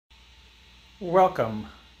Welcome.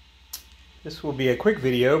 This will be a quick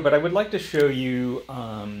video, but I would like to show you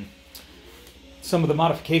some of the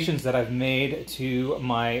modifications that I've made to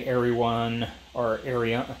my Eryone, or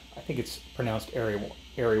Eryone, I think it's pronounced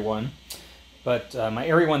Eryone, but my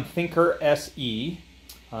Eryone Thinker SE.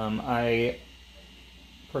 I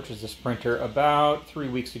purchased this printer about 3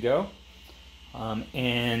 weeks ago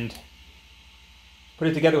and put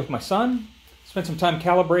it together with my son, spent some time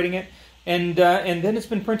calibrating it, and then it's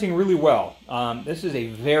been printing really well. This is a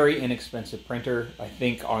very inexpensive printer. I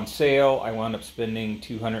think on sale I wound up spending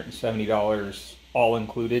 $270 all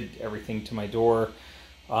included, everything to my door,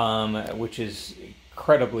 which is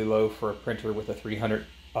incredibly low for a printer with a 300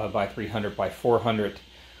 by 300 by 400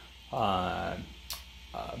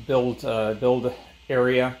 build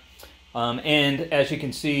area. And as you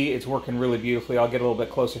can see, it's working really beautifully. I'll get a little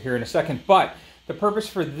bit closer here in a second, but the purpose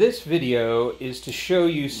for this video is to show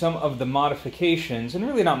you some of the modifications, and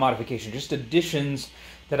really not modifications, just additions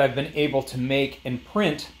that I've been able to make and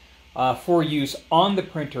print for use on the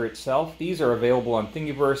printer itself. These are available on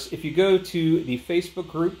Thingiverse. If you go to the Facebook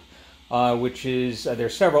group, which is,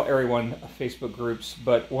 there's several Eryone Facebook groups,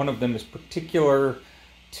 but one of them is particular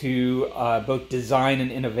to both design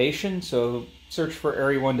and innovation. So search for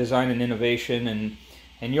Eryone Design and Innovation,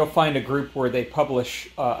 and you'll find a group where they publish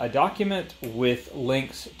a document with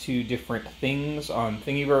links to different things on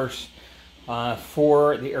Thingiverse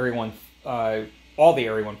for the Eryone, all the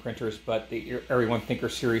Eryone printers, but the Eryone Thinker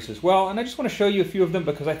series as well. And I just want to show you a few of them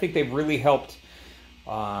because I think they've really helped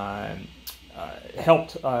make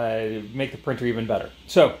the printer even better.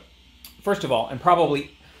 So, first of all, and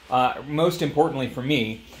probably most importantly for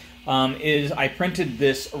me, is I printed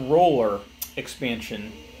this roller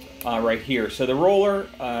expansion right here. So the roller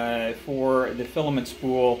for the filament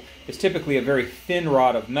spool is typically a very thin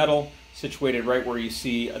rod of metal situated right where you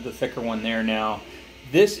see the thicker one there now.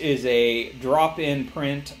 This is a drop-in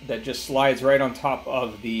print that just slides right on top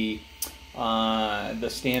of the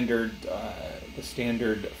standard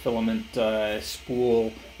filament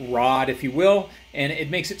spool rod, if you will, and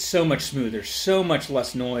it makes it so much smoother, so much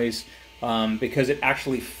less noise, because it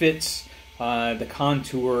actually fits the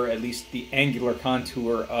contour, at least the angular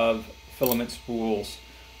contour of filament spools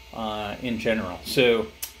in general. So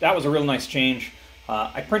that was a real nice change.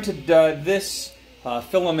 I printed this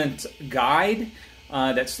filament guide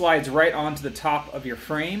that slides right onto the top of your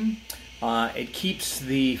frame. It keeps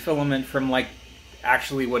the filament from, like,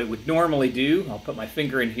 actually what it would normally do, I'll put my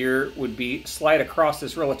finger in here, would be slide across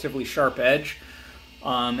this relatively sharp edge.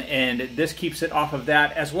 And this keeps it off of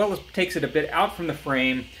that, as well as takes it a bit out from the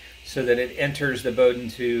frame so that it enters the Bowden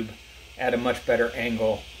tube at a much better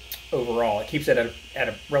angle overall. It keeps it at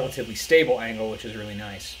a relatively stable angle, which is really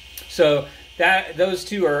nice. So those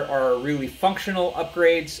two are really functional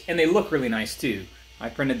upgrades, and they look really nice too. I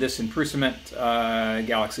printed this in Prusament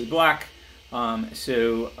Galaxy Black, but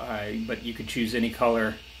you could choose any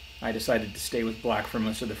color. I decided to stay with black for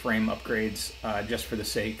most of the frame upgrades, just for the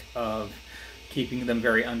sake of keeping them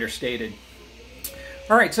very understated.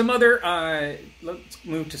 All right, let's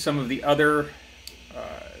move to some of the other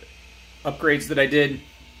upgrades that I did.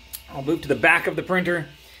 I'll move to the back of the printer.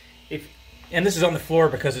 And this is on the floor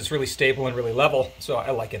because it's really stable and really level, so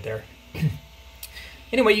I like it there.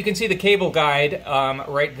 Anyway, you can see the cable guide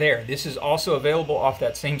right there. This is also available off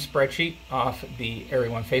that same spreadsheet off the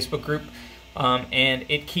Eryone Facebook group, and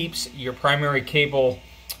it keeps your primary cable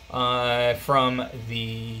from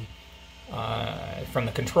the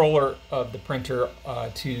controller of the printer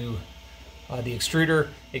to the extruder.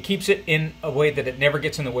 It keeps it in a way that it never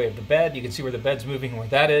gets in the way of the bed. You can see where the bed's moving and where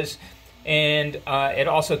that is. And it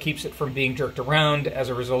also keeps it from being jerked around as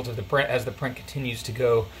a result of the print, as the print continues to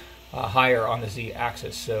go higher on the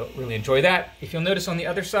Z-axis. So really enjoy that. If you'll notice on the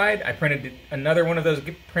other side, I printed another one of those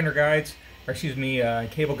printer guides, or excuse me,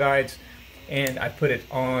 cable guides, and I put it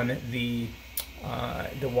on the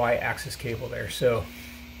Y-axis cable there. So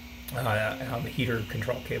on the heater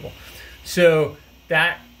control cable. So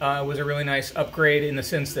that was a really nice upgrade in the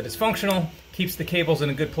sense that it's functional, keeps the cables in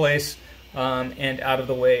a good place, and out of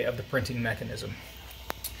the way of the printing mechanism.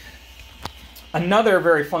 Another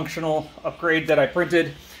very functional upgrade that I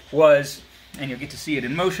printed was, and you'll get to see it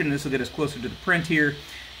in motion, this will get us closer to the print here,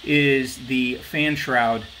 is the fan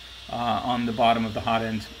shroud on the bottom of the hot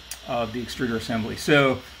end of the extruder assembly.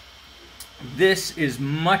 So this is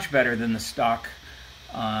much better than the stock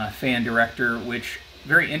fan director, which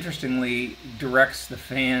very interestingly directs the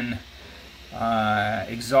fan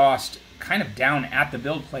exhaust kind of down at the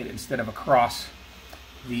build plate instead of across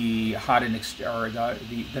the hot end or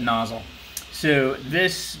the nozzle. So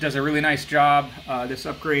this does a really nice job. This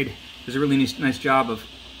upgrade does a really nice job of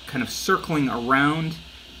kind of circling around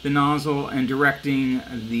the nozzle and directing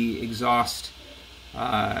the exhaust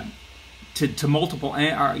to multiple,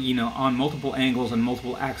 on multiple angles and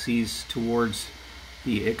multiple axes towards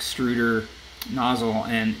the extruder nozzle,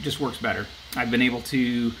 and it just works better. I've been able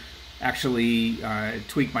to actually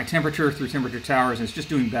tweak my temperature through temperature towers, and it's just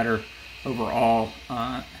doing better overall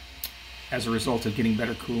as a result of getting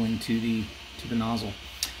better cooling to the nozzle.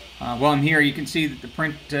 While I'm here, you can see that the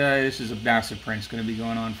print, this is a massive print. It's going to be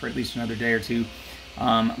going on for at least another day or two.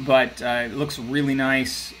 But it looks really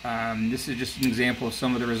nice. This is just an example of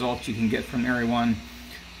some of the results you can get from Eryone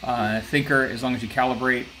Thinker, as long as you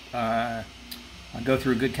calibrate. Go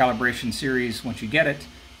through a good calibration series once you get it.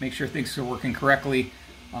 Make sure things are working correctly,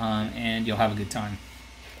 and you'll have a good time.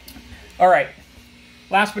 All right,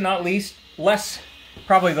 last but not least,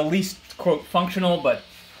 probably the least, quote, functional, but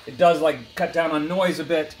it does cut down on noise a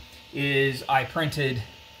bit, is I printed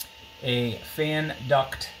a fan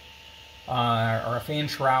duct or a fan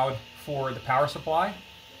shroud for the power supply.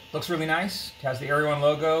 Looks really nice. It has the Eryone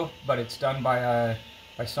logo, but it's done by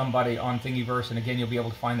somebody on Thingiverse, and again, you'll be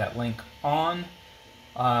able to find that link on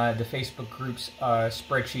the Facebook group's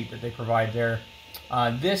spreadsheet that they provide there.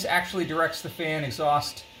 This actually directs the fan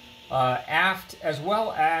exhaust aft, as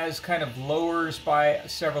well as kind of lowers by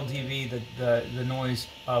several dB the noise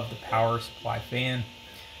of the power supply fan.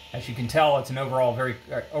 As you can tell, it's an overall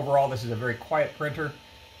this is a very quiet printer,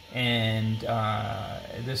 and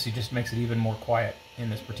this just makes it even more quiet in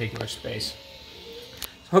this particular space.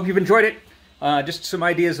 So hope you've enjoyed it. Just some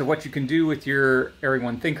ideas of what you can do with your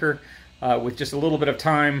Eryone Thinker with just a little bit of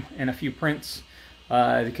time and a few prints.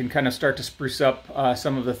 That can kind of start to spruce up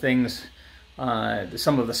some of the things,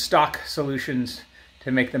 some of the stock solutions,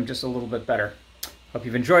 to make them just a little bit better. Hope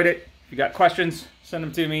you've enjoyed it. If you got questions, send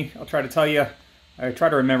them to me. I'll try to tell you. I try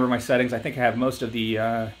to remember my settings. I think I have most of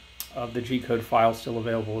the G-code files still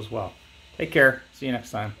available as well. Take care. See you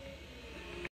next time.